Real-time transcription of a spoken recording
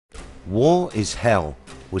War is hell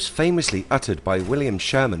was famously uttered by William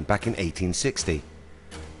Sherman back in 1860.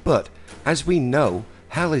 But as we know,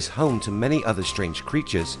 hell is home to many other strange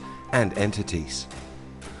creatures and entities.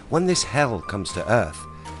 When this hell comes to earth,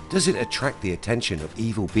 does it attract the attention of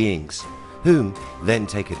evil beings, whom then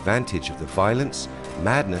take advantage of the violence,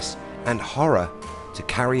 madness and horror to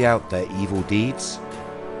carry out their evil deeds?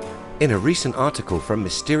 In a recent article from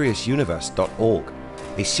mysteriousuniverse.org,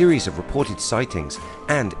 a series of reported sightings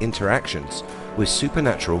and interactions with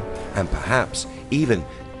supernatural and perhaps even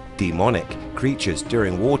demonic creatures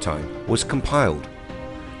during wartime was compiled.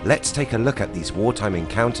 Let's take a look at these wartime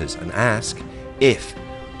encounters and ask if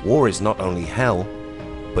war is not only hell,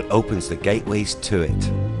 but opens the gateways to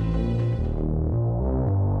it.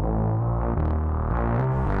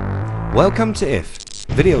 Welcome to IF,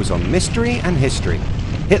 videos on mystery and history.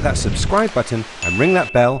 Hit that subscribe button and ring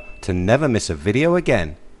that bell to never miss a video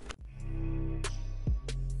again.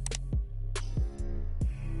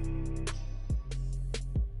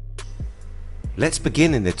 Let's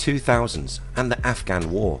begin in the 2000s and the Afghan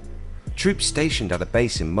War. Troops stationed at a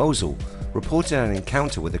base in Mosul reported an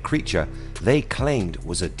encounter with a creature they claimed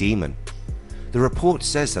was a demon. The report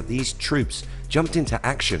says that these troops jumped into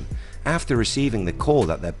action after receiving the call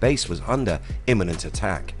that their base was under imminent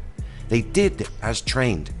attack. They did as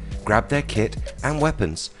trained, grabbed their kit and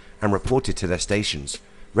weapons and reported to their stations,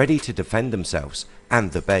 ready to defend themselves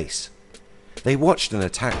and the base. They watched an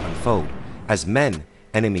attack unfold as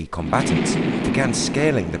enemy combatants began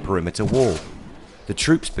scaling the perimeter wall. The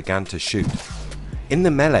troops began to shoot. In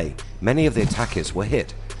the melee, many of the attackers were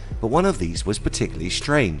hit, but one of these was particularly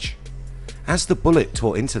strange. As the bullet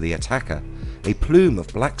tore into the attacker, a plume of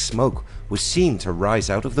black smoke was seen to rise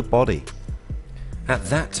out of the body. At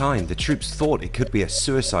that time, the troops thought it could be a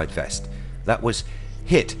suicide vest that was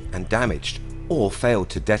hit and damaged or failed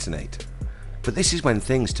to detonate. But this is when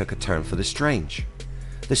things took a turn for the strange.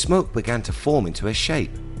 The smoke began to form into a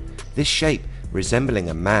shape, this shape resembling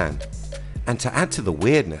a man, and to add to the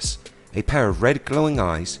weirdness, a pair of red glowing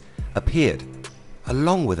eyes appeared,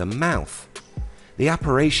 along with a mouth. The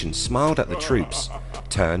apparition smiled at the troops,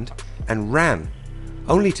 turned and ran,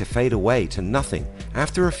 only to fade away to nothing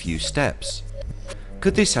after a few steps.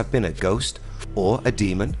 Could this have been a ghost or a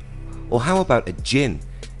demon? Or how about a jinn,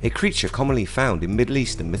 a creature commonly found in Middle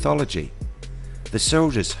Eastern mythology? The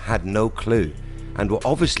soldiers had no clue and were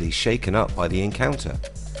obviously shaken up by the encounter,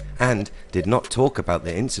 and did not talk about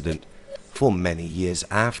the incident for many years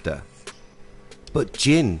after. But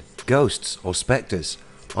jinn, ghosts or spectres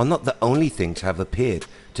are not the only thing to have appeared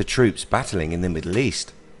to troops battling in the Middle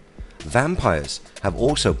East. Vampires have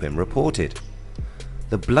also been reported.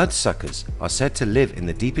 The bloodsuckers are said to live in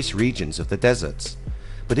the deepest regions of the deserts,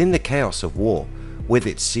 but in the chaos of war, with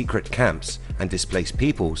its secret camps and displaced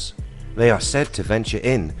peoples, they are said to venture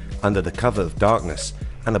in under the cover of darkness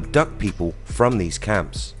and abduct people from these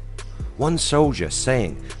camps. One soldier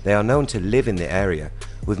saying they are known to live in the area,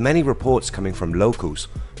 with many reports coming from locals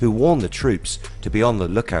who warn the troops to be on the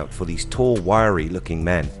lookout for these tall, wiry looking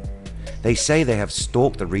men. They say they have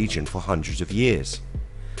stalked the region for hundreds of years.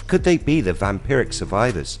 Could they be the vampiric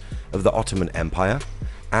survivors of the Ottoman Empire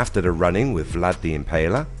after the run-in with Vlad the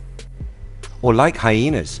Impaler? Or like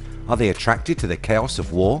hyenas, are they attracted to the chaos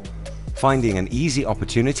of war, finding an easy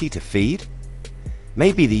opportunity to feed?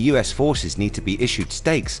 Maybe the US forces need to be issued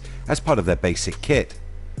steaks as part of their basic kit.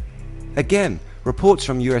 Again, reports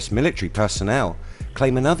from US military personnel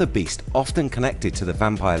claim another beast often connected to the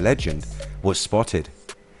vampire legend was spotted,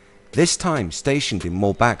 this time stationed in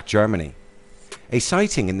Morbach, Germany. A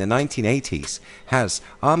sighting in the 1980s has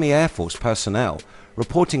Army Air Force personnel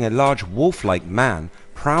reporting a large wolf-like man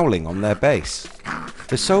prowling on their base.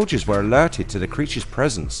 The soldiers were alerted to the creature's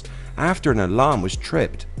presence after an alarm was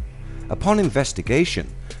tripped. Upon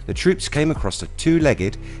investigation, the troops came across a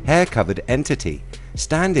two-legged, hair-covered entity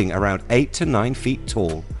standing around 8 to 9 feet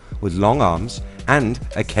tall with long arms and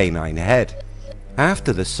a canine head.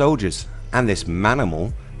 After the soldiers and this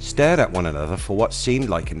manimal stared at one another for what seemed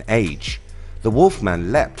like an age, the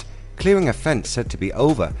wolfman leapt, clearing a fence said to be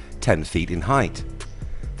over 10 feet in height.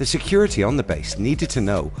 The security on the base needed to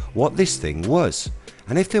know what this thing was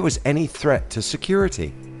and if there was any threat to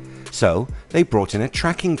security. So they brought in a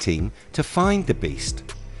tracking team to find the beast.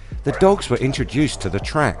 The dogs were introduced to the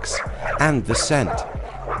tracks and the scent,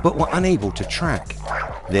 but were unable to track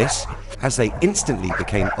this as they instantly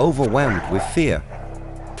became overwhelmed with fear.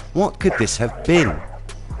 What could this have been?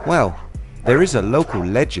 Well, there is a local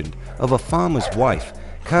legend of a farmer's wife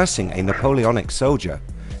cursing a Napoleonic soldier,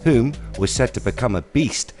 whom was said to become a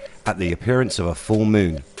beast at the appearance of a full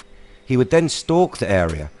moon. He would then stalk the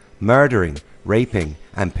area, murdering, raping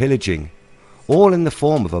and pillaging, all in the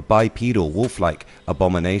form of a bipedal wolf-like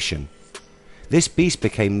abomination. This beast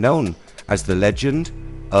became known as the legend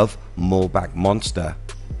of Moorback Monster.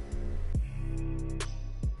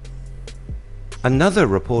 Another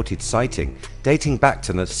reported sighting dating back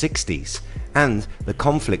to the 60s and the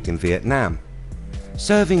conflict in Vietnam.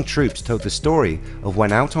 Serving troops told the story of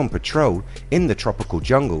when out on patrol in the tropical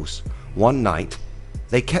jungles, one night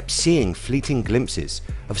they kept seeing fleeting glimpses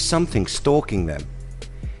of something stalking them.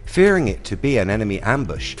 Fearing it to be an enemy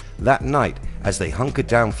ambush, that night as they hunkered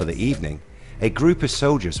down for the evening, a group of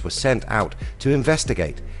soldiers were sent out to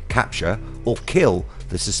investigate, capture or kill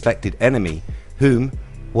the suspected enemy whom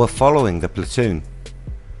were following the platoon.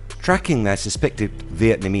 Tracking their suspected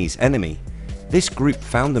Vietnamese enemy, this group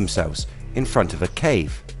found themselves in front of a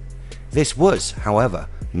cave. This was, however,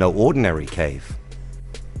 no ordinary cave.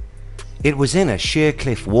 It was in a sheer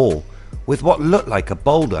cliff wall with what looked like a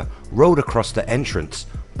boulder rolled across the entrance,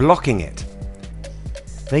 blocking it.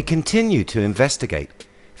 They continued to investigate,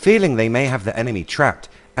 feeling they may have the enemy trapped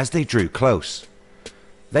as they drew close.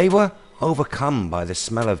 They were overcome by the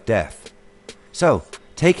smell of death. So,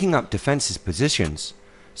 taking up defensive positions,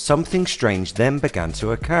 something strange then began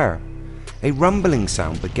to occur. A rumbling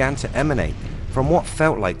sound began to emanate from what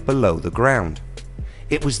felt like below the ground.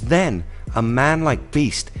 It was then a man-like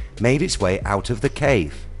beast made its way out of the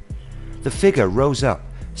cave. The figure rose up,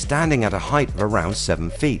 standing at a height of around 7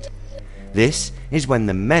 feet. This is when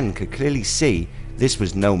the men could clearly see this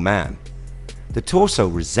was no man. The torso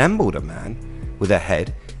resembled a man with a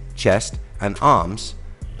head, chest and arms,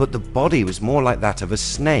 but the body was more like that of a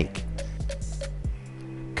snake.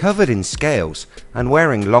 Covered in scales and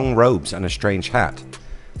wearing long robes and a strange hat,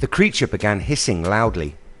 the creature began hissing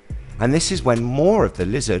loudly, and this is when more of the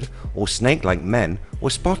lizard or snake-like men were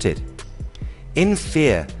spotted. In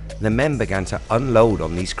fear, the men began to unload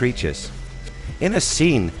on these creatures. In a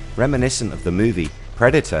scene reminiscent of the movie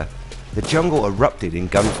Predator, the jungle erupted in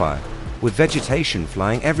gunfire, with vegetation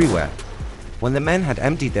flying everywhere. When the men had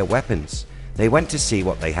emptied their weapons, they went to see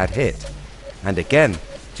what they had hit, and again,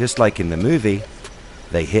 just like in the movie,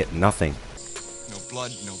 they hit nothing. No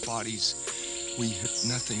blood, no bodies. We hit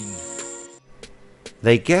nothing.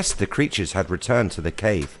 They guessed the creatures had returned to the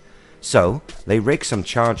cave, so they rigged some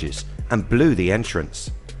charges and blew the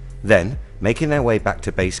entrance, then making their way back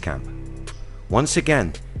to base camp. Once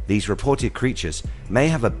again, these reported creatures may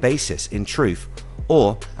have a basis in truth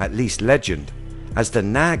or at least legend, as the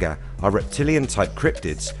Naga are reptilian type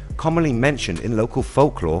cryptids commonly mentioned in local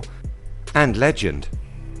folklore and legend.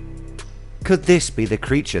 Could this be the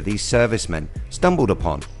creature these servicemen stumbled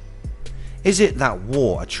upon? Is it that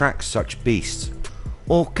war attracts such beasts?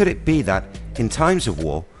 Or could it be that, in times of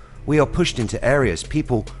war, we are pushed into areas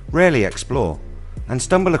people rarely explore and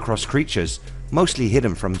stumble across creatures mostly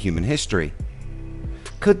hidden from human history?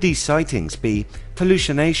 Could these sightings be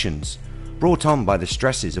hallucinations brought on by the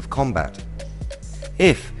stresses of combat?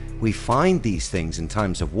 If we find these things in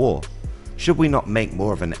times of war, should we not make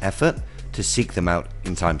more of an effort to seek them out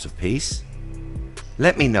in times of peace?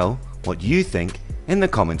 Let me know what you think in the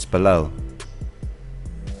comments below.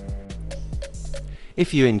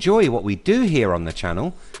 If you enjoy what we do here on the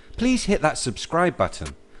channel, please hit that subscribe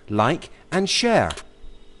button, like and share.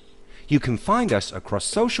 You can find us across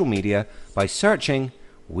social media by searching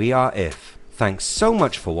weareif. Thanks so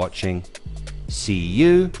much for watching. See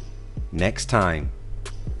you next time.